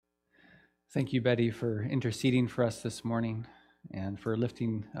Thank you, Betty, for interceding for us this morning and for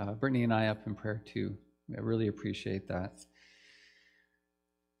lifting Brittany and I up in prayer too. I really appreciate that.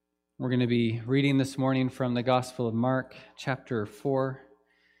 We're going to be reading this morning from the Gospel of Mark, chapter 4,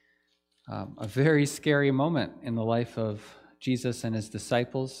 a very scary moment in the life of Jesus and his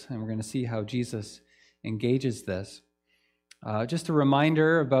disciples, and we're going to see how Jesus engages this. Just a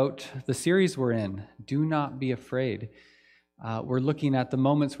reminder about the series we're in, Do Not Be Afraid. We're looking at the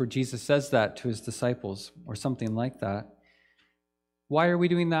moments where Jesus says that to his disciples, or something like that. Why are we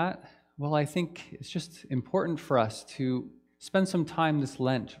doing that? Well, I think it's just important for us to spend some time this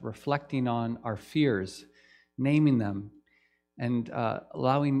Lent reflecting on our fears, naming them, and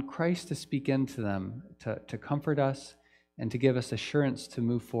allowing Christ to speak into them, to comfort us, and to give us assurance to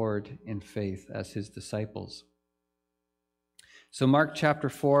move forward in faith as his disciples. So Mark chapter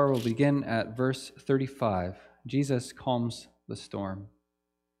 4 will begin at verse 35. Jesus calms the storm.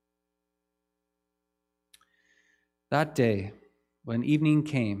 That day, when evening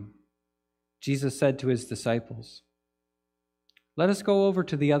came, Jesus said to his disciples, "Let us go over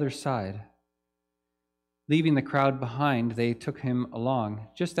to the other side." Leaving the crowd behind, they took him along,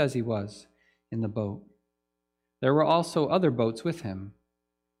 just as he was, in the boat. There were also other boats with him.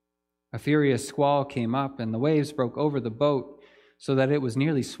 A furious squall came up, and the waves broke over the boat so that it was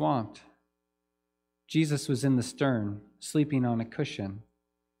nearly swamped. Jesus was in the stern, sleeping on a cushion.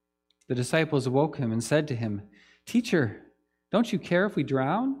 The disciples awoke him and said to him, "Teacher, don't you care if we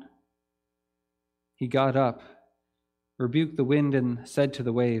drown?" He got up, rebuked the wind, and said to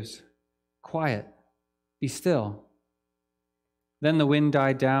the waves, "Quiet, be still." Then the wind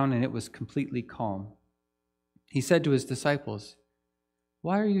died down, and it was completely calm. He said to his disciples,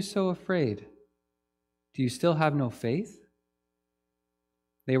 "Why are you so afraid? Do you still have no faith?"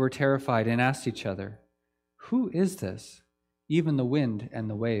 They were terrified and asked each other, "Who is this? Even the wind and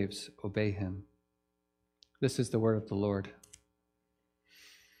the waves obey him." This is the word of the Lord.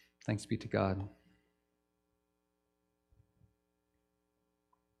 Thanks be to God.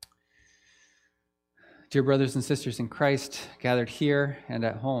 Dear brothers and sisters in Christ, gathered here and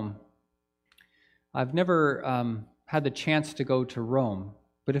at home, I've never had the chance to go to Rome,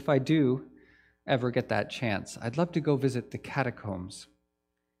 but if I do ever get that chance, I'd love to go visit the catacombs.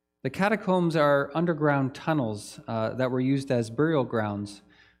 The catacombs are underground tunnels that were used as burial grounds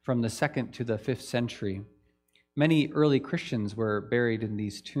from the 2nd to the 5th century. Many early Christians were buried in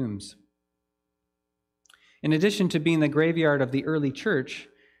these tombs. In addition to being the graveyard of the early church,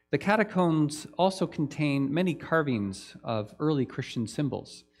 the catacombs also contain many carvings of early Christian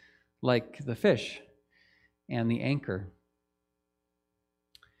symbols, like the fish and the anchor.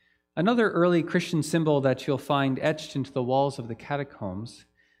 Another early Christian symbol that you'll find etched into the walls of the catacombs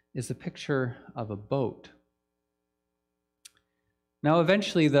is a picture of a boat. Now,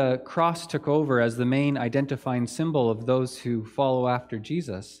 eventually, the cross took over as the main identifying symbol of those who follow after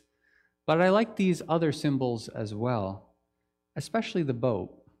Jesus, but I like these other symbols as well, especially the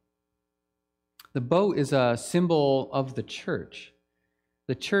boat. The boat is a symbol of the church.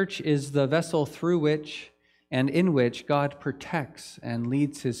 The church is the vessel through which and in which God protects and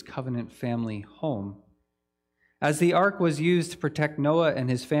leads his covenant family home. As the ark was used to protect Noah and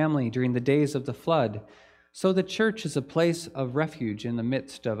his family during the days of the flood, so the church is a place of refuge in the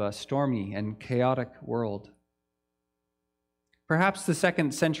midst of a stormy and chaotic world. Perhaps the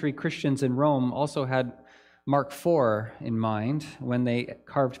 2nd century Christians in Rome also had Mark 4 in mind when they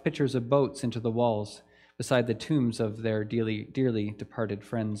carved pictures of boats into the walls beside the tombs of their dearly departed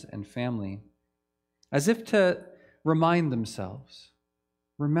friends and family, as if to remind themselves,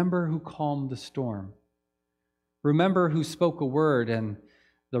 remember who calmed the storm. Remember who spoke a word and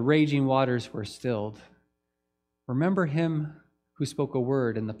the raging waters were stilled. Remember him who spoke a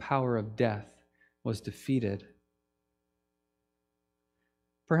word and the power of death was defeated.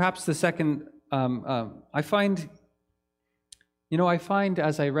 Perhaps the second, I find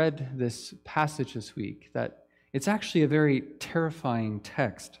as I read this passage this week that it's actually a very terrifying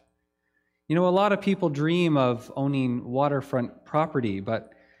text. A lot of people dream of owning waterfront property,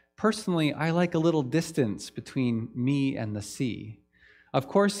 but personally, I like a little distance between me and the sea. Of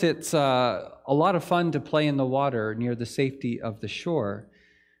course, it's a lot of fun to play in the water near the safety of the shore,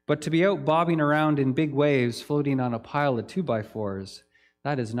 but to be out bobbing around in big waves floating on a pile of 2x4s,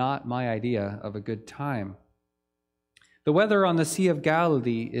 that is not my idea of a good time. The weather on the Sea of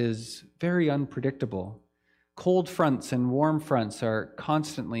Galilee is very unpredictable. Cold fronts and warm fronts are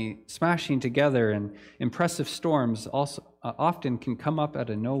constantly smashing together, and impressive storms also often can come up out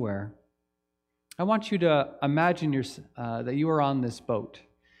of nowhere. I want you to imagine that you are on this boat.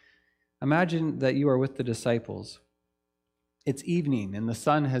 Imagine that you are with the disciples. It's evening and the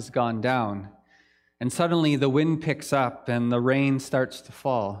sun has gone down, and suddenly the wind picks up and the rain starts to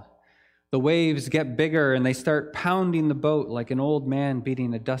fall. The waves get bigger and they start pounding the boat like an old man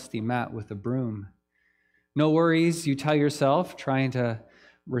beating a dusty mat with a broom. No worries, you tell yourself, trying to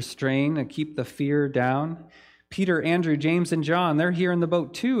restrain and keep the fear down. Peter, Andrew, James, and John, they're here in the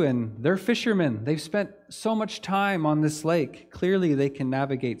boat too, and they're fishermen. They've spent so much time on this lake. Clearly, they can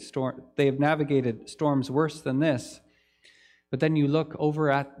navigate they have navigated storms worse than this. But then you look over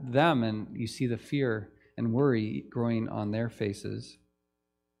at them and you see the fear and worry growing on their faces.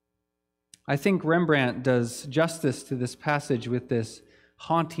 I think Rembrandt does justice to this passage with this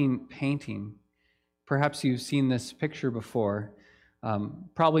haunting painting. Perhaps you've seen this picture before.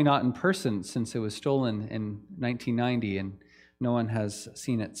 Probably not in person, since it was stolen in 1990 and no one has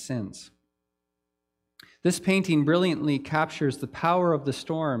seen it since. This painting brilliantly captures the power of the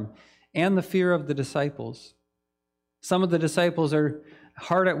storm and the fear of the disciples. Some of the disciples are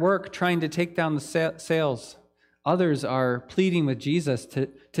hard at work trying to take down the sails. Others are pleading with Jesus to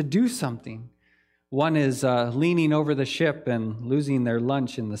do something. One is leaning over the ship and losing their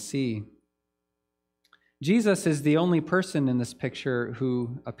lunch in the sea. Jesus is the only person in this picture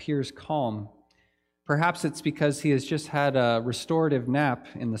who appears calm. Perhaps it's because he has just had a restorative nap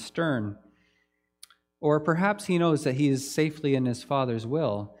in the stern. Or perhaps he knows that he is safely in his Father's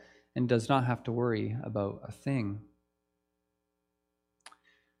will and does not have to worry about a thing.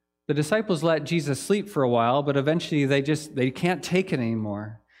 The disciples let Jesus sleep for a while, but eventually they can't take it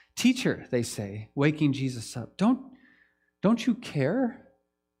anymore. "Teacher," they say, waking Jesus up, don't you care?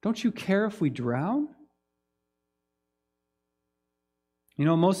 Don't you care if we drown? You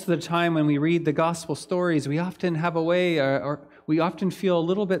know, most of the time when we read the gospel stories, we often have a way, or we often feel a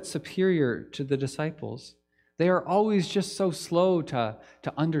little bit superior to the disciples. They are always just so slow to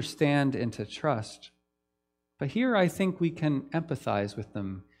understand and to trust. But here I think we can empathize with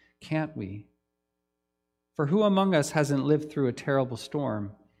them, can't we? For who among us hasn't lived through a terrible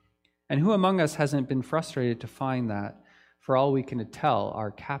storm? And who among us hasn't been frustrated to find that, for all we can tell,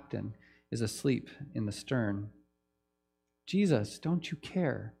 our captain is asleep in the stern? Jesus, don't you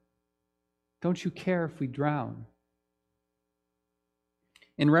care? Don't you care if we drown?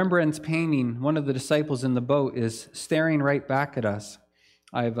 In Rembrandt's painting, one of the disciples in the boat is staring right back at us.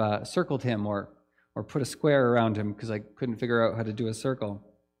 I've circled him or put a square around him because I couldn't figure out how to do a circle.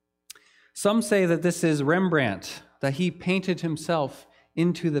 Some say that this is Rembrandt, that he painted himself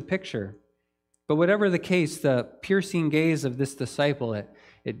into the picture. But whatever the case, the piercing gaze of this disciple,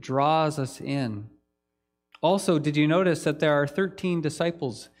 it draws us in. Also, did you notice that there are 13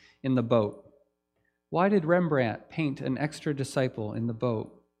 disciples in the boat? Why did Rembrandt paint an extra disciple in the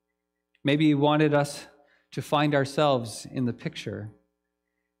boat? Maybe he wanted us to find ourselves in the picture.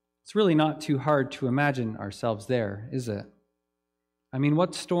 It's really not too hard to imagine ourselves there, is it? I mean,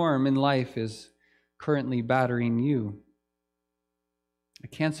 what storm in life is currently battering you? A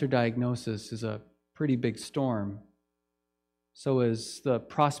cancer diagnosis is a pretty big storm. So is the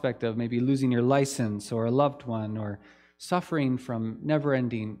prospect of maybe losing your license or a loved one, or suffering from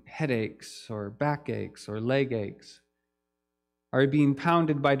never-ending headaches or backaches or leg aches. Are you being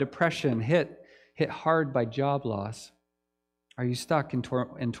pounded by depression, hit hard by job loss? Are you stuck and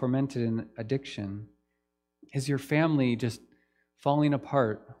tormented in addiction? Is your family just falling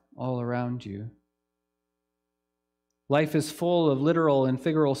apart all around you? Life is full of literal and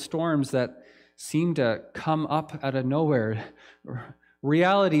figural storms that seem to come up out of nowhere.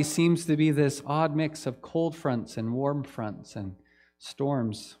 Reality seems to be this odd mix of cold fronts and warm fronts, and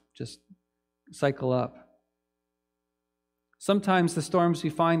storms just cycle up. Sometimes the storms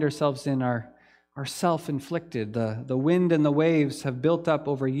we find ourselves in are self-inflicted. The wind and the waves have built up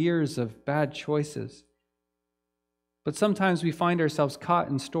over years of bad choices. But sometimes we find ourselves caught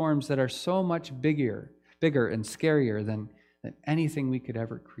in storms that are so much bigger and scarier than anything we could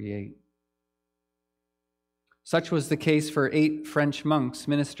ever create. Such was the case for 8 French monks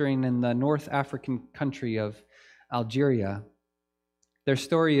ministering in the North African country of Algeria. Their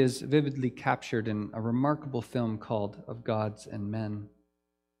story is vividly captured in a remarkable film called Of Gods and Men.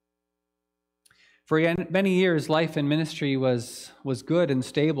 For many years, life and ministry was good and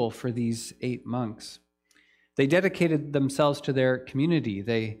stable for these 8 monks. They dedicated themselves to their community.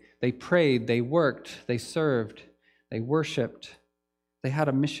 They prayed, they worked, they served, they worshiped. They had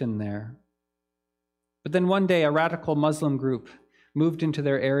a mission there. But then one day, a radical Muslim group moved into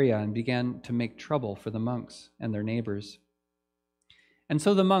their area and began to make trouble for the monks and their neighbors. And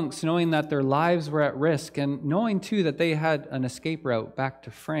so the monks, knowing that their lives were at risk and knowing too that they had an escape route back to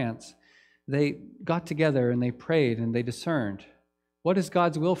France, they got together and they prayed and they discerned. What is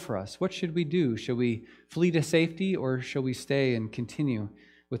God's will for us? What should we do? Should we flee to safety, or shall we stay and continue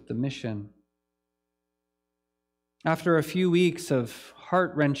with the mission? After a few weeks of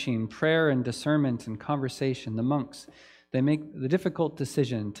heart-wrenching prayer and discernment and conversation, the monks, they make the difficult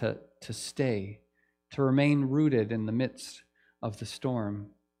decision to stay, to remain rooted in the midst of the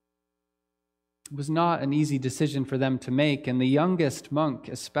storm. It was not an easy decision for them to make, and the youngest monk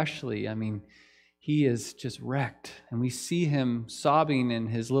especially, he is just wrecked, and we see him sobbing in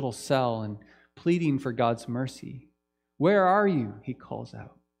his little cell and pleading for God's mercy. "Where are you?" he calls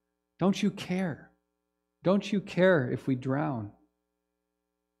out. "Don't you care? Don't you care if we drown?"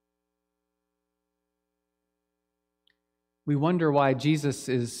 We wonder why Jesus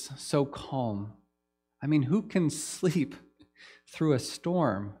is so calm. Who can sleep through a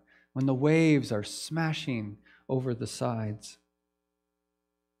storm when the waves are smashing over the sides?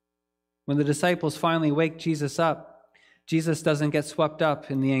 When the disciples finally wake Jesus up, Jesus doesn't get swept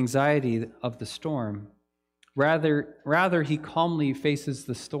up in the anxiety of the storm. Rather, he calmly faces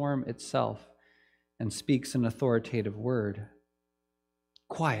the storm itself and speaks an authoritative word.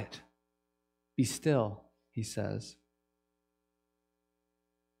 "Quiet, be still," he says.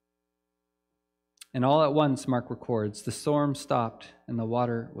 And all at once, Mark records, the storm stopped and the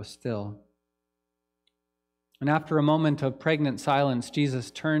water was still. And after a moment of pregnant silence, Jesus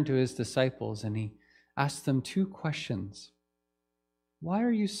turned to his disciples and he asked them two questions. "Why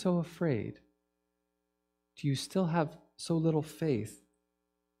are you so afraid? Do you still have so little faith?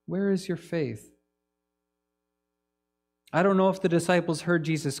 Where is your faith?" I don't know if the disciples heard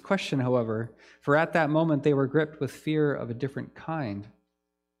Jesus' question, however, for at that moment they were gripped with fear of a different kind.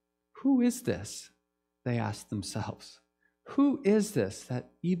 "Who is this?" they asked themselves. "Who is this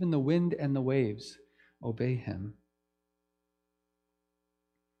that even the wind and the waves obey him?"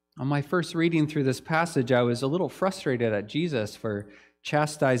 On my first reading through this passage, I was a little frustrated at Jesus for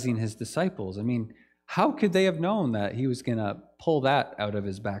chastising his disciples. How could they have known that he was going to pull that out of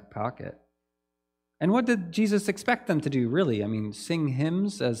his back pocket? And what did Jesus expect them to do, really? Sing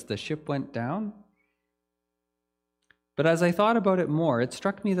hymns as the ship went down? But as I thought about it more, it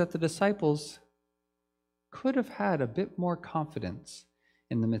struck me that the disciples could have had a bit more confidence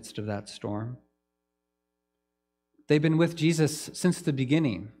in the midst of that storm. They've been with Jesus since the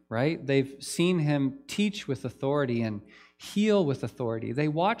beginning, right? They've seen him teach with authority and heal with authority. They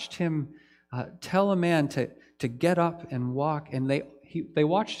watched him tell a man to get up and walk, and they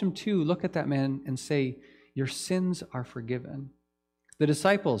watched him too look at that man and say, "Your sins are forgiven." The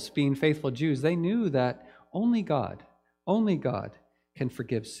disciples, being faithful Jews, they knew that only God can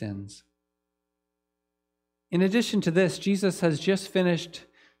forgive sins. In addition to this, Jesus has just finished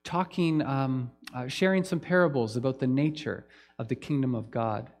talking, sharing some parables about the nature of the kingdom of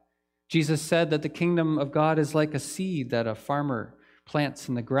God. Jesus said that the kingdom of God is like a seed that a farmer plants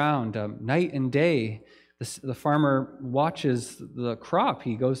in the ground. Night and day, the farmer watches the crop.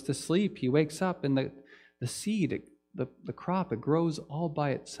 He goes to sleep. He wakes up, and the seed, the crop, it grows all by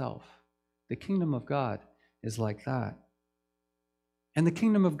itself. The kingdom of God is like that. And the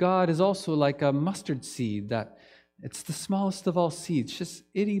kingdom of God is also like a mustard seed that it's the smallest of all seeds, just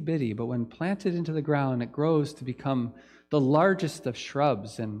itty-bitty, but when planted into the ground, it grows to become the largest of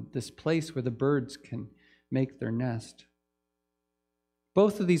shrubs and this place where the birds can make their nest.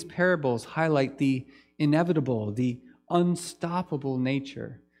 Both of these parables highlight the inevitable, the unstoppable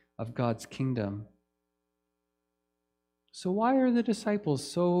nature of God's kingdom. So why are the disciples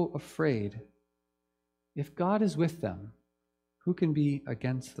so afraid? If God is with them, who can be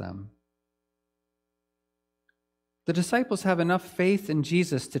against them? The disciples have enough faith in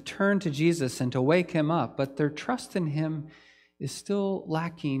Jesus to turn to Jesus and to wake him up, but their trust in him is still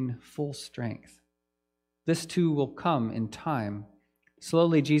lacking full strength. This too will come in time.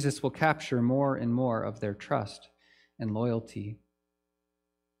 Slowly, Jesus will capture more and more of their trust and loyalty.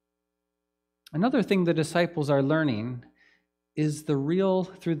 Another thing the disciples are learning is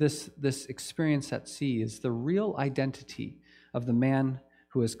through this experience at sea, is the real identity of the man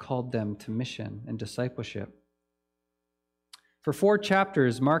who has called them to mission and discipleship. For 4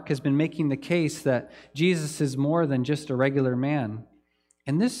 chapters, Mark has been making the case that Jesus is more than just a regular man.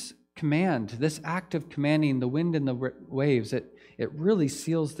 And this command, this act of commanding the wind and the waves, it really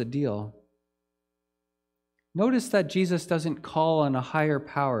seals the deal. Notice that Jesus doesn't call on a higher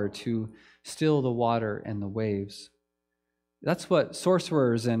power to still the water and the waves. That's what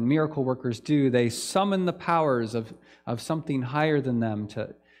sorcerers and miracle workers do. They summon the powers of something higher than them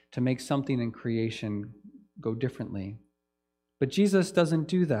to make something in creation go differently. But Jesus doesn't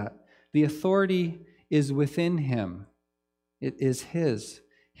do that. The authority is within him. It is his.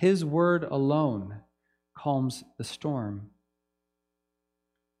 His word alone calms the storm.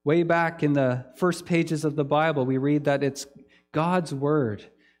 Way back in the first pages of the Bible, we read that it's God's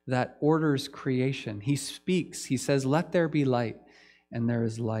word that orders creation. He speaks, he says, "Let there be light," and there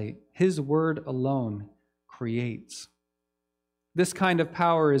is light. His word alone creates. This kind of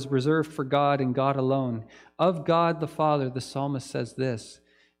power is reserved for God and God alone. Of God the Father, the psalmist says this,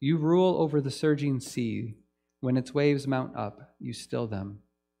 "You rule over the surging sea. When its waves mount up, you still them."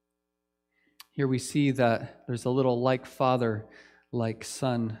 Here we see that there's a little like father, like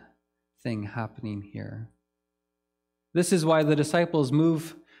son thing happening here. This is why the disciples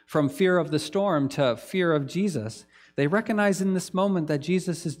move from fear of the storm to fear of Jesus. They recognize in this moment that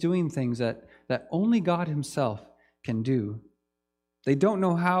Jesus is doing things that only God himself can do. They don't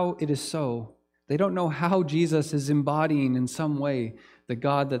know how it is so. They don't know how Jesus is embodying in some way the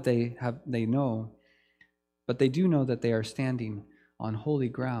God that they know. But they do know that they are standing on holy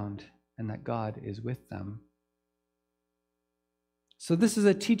ground and that God is with them. So this is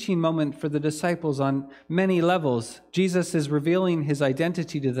a teaching moment for the disciples on many levels. Jesus is revealing his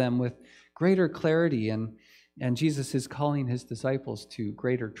identity to them with greater clarity, and Jesus is calling his disciples to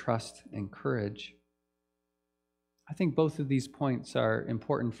greater trust and courage. I think both of these points are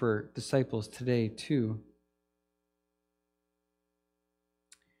important for disciples today too.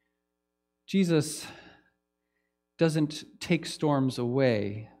 Jesus doesn't take storms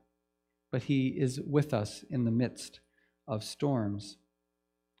away, but he is with us in the midst of storms.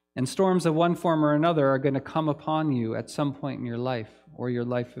 And storms of one form or another are going to come upon you at some point in your life or your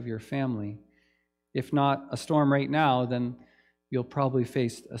life of your family. If not a storm right now, then you'll probably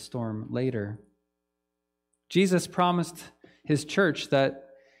face a storm later. Jesus promised his church that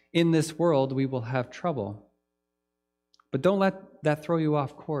in this world we will have trouble. But don't let that throw you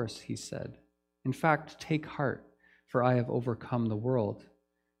off course, he said. In fact, take heart, for I have overcome the world,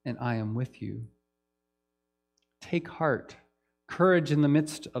 and I am with you. Take heart, courage in the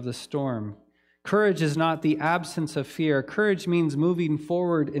midst of the storm. Courage is not the absence of fear. Courage means moving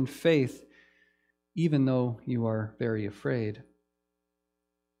forward in faith, even though you are very afraid.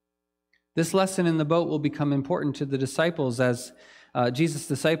 This lesson in the boat will become important to the disciples as Jesus'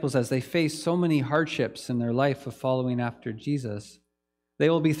 disciples as they face so many hardships in their life of following after Jesus. They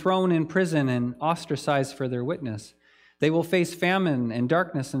will be thrown in prison and ostracized for their witness. They will face famine and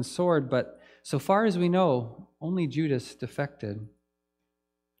darkness and sword, but so far as we know, only Judas defected.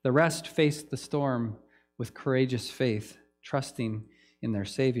 The rest faced the storm with courageous faith, trusting in their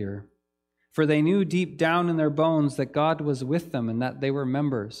Savior. For they knew deep down in their bones that God was with them and that they were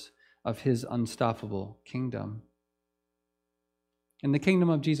members of his unstoppable kingdom. And the kingdom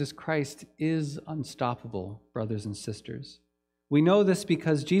of Jesus Christ is unstoppable, brothers and sisters. We know this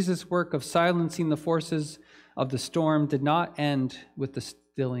because Jesus' work of silencing the forces of the storm did not end with the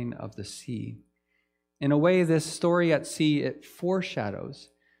stilling of the sea. In a way, this story at sea, it foreshadows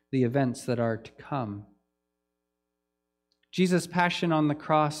the events that are to come. Jesus' passion on the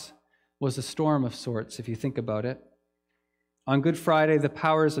cross was a storm of sorts, if you think about it. On Good Friday, the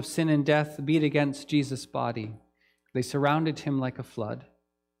powers of sin and death beat against Jesus' body. They surrounded him like a flood.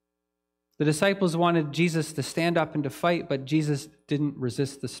 The disciples wanted Jesus to stand up and to fight, but Jesus didn't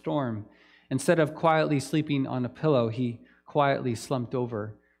resist the storm. Instead of quietly sleeping on a pillow, he quietly slumped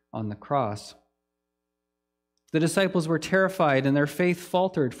over on the cross. The disciples were terrified and their faith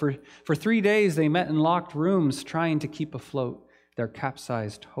faltered. For 3 days, they met in locked rooms trying to keep afloat their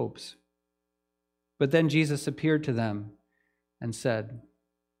capsized hopes. But then Jesus appeared to them and said,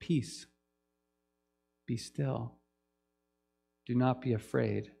 "Peace, be still. Do not be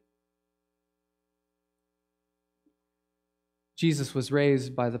afraid." Jesus was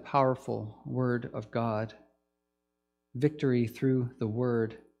raised by the powerful word of God, victory through the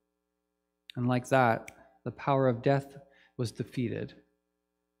word. And like that, the power of death was defeated.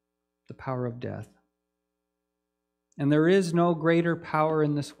 The power of death. And there is no greater power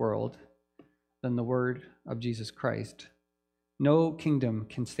in this world than the word of Jesus Christ. No kingdom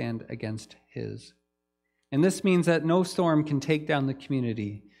can stand against his. And this means that no storm can take down the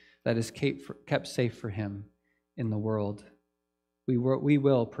community that is kept safe for him in the world. We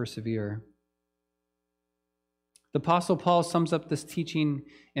will persevere. The Apostle Paul sums up this teaching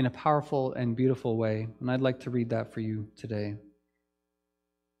in a powerful and beautiful way, and I'd like to read that for you today.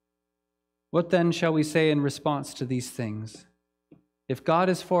 "What then shall we say in response to these things? If God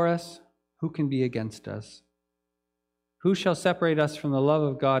is for us, who can be against us? Who shall separate us from the love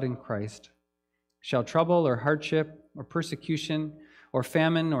of God in Christ? Shall trouble or hardship or persecution or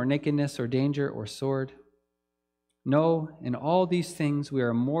famine or nakedness or danger or sword? No, in all these things we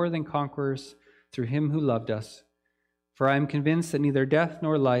are more than conquerors through him who loved us. For I am convinced that neither death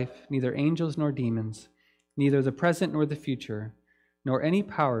nor life, neither angels nor demons, neither the present nor the future, nor any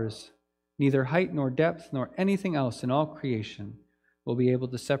powers, neither height nor depth, nor anything else in all creation will be able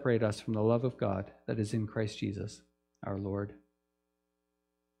to separate us from the love of God that is in Christ Jesus, our Lord.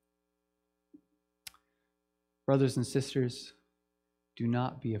 Brothers and sisters, do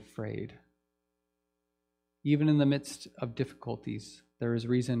not be afraid. Even in the midst of difficulties, there is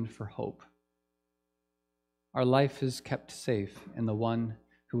reason for hope. Our life is kept safe in the one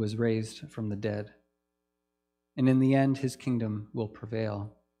who was raised from the dead. And in the end, his kingdom will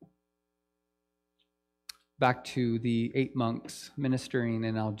prevail. Back to the 8 monks ministering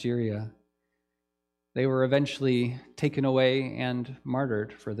in Algeria, they were eventually taken away and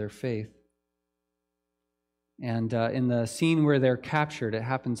martyred for their faith. And in the scene where they're captured, it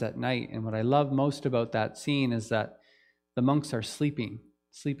happens at night. And what I love most about that scene is that the monks are sleeping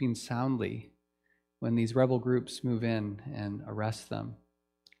soundly when these rebel groups move in and arrest them.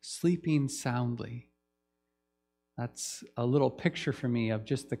 Sleeping soundly. That's a little picture for me of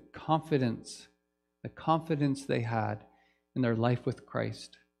just the confidence they had in their life with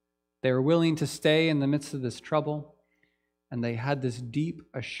Christ. They were willing to stay in the midst of this trouble, and they had this deep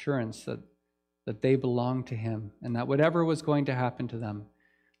assurance that they belonged to him, and that whatever was going to happen to them,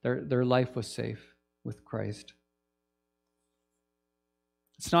 their life was safe with Christ.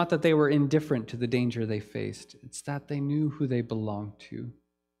 It's not that they were indifferent to the danger they faced. It's that they knew who they belonged to,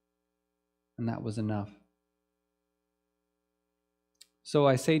 and that was enough. So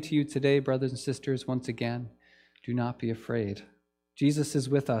I say to you today, brothers and sisters, once again, do not be afraid. Jesus is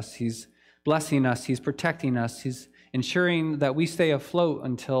with us. He's blessing us. He's protecting us. He's ensuring that we stay afloat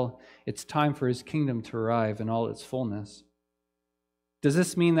until it's time for his kingdom to arrive in all its fullness. Does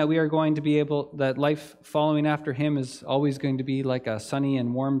this mean that we are going to be able, that life following after him is always going to be like a sunny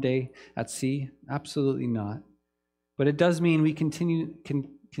and warm day at sea? Absolutely not. But it does mean we can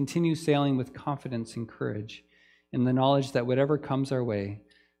continue sailing with confidence and courage in the knowledge that whatever comes our way,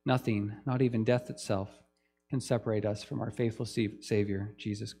 nothing, not even death itself, can separate us from our faithful Savior,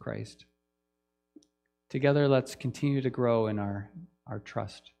 Jesus Christ. Together, let's continue to grow in our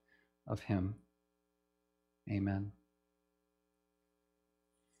trust of him. Amen.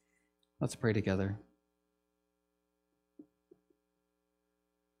 Let's pray together.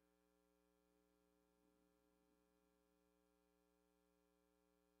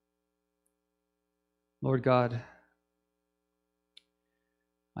 Lord God,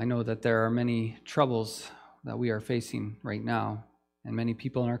 I know that there are many troubles that we are facing right now, and many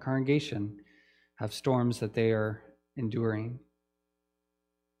people in our congregation have storms that they are enduring.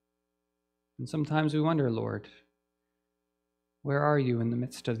 And sometimes we wonder, Lord, where are you in the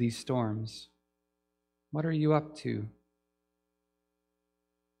midst of these storms? What are you up to?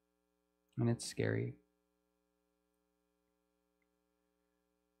 And it's scary.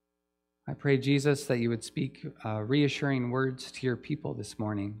 I pray, Jesus, that you would speak reassuring words to your people this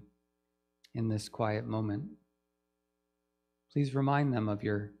morning in this quiet moment. Please remind them of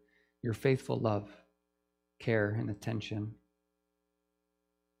your faithful love, care, and attention.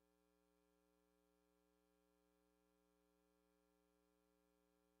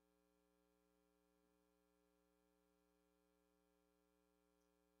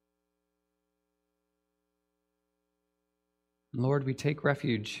 Lord, we take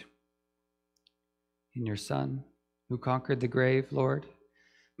refuge in your Son who conquered the grave, Lord.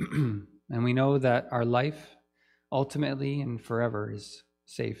 And we know that our life ultimately and forever is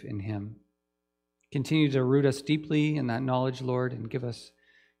safe in him. Continue to root us deeply in that knowledge, Lord, and give us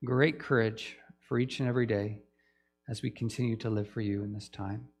great courage for each and every day as we continue to live for you in this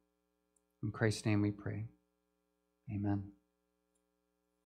time. In Christ's name we pray. Amen.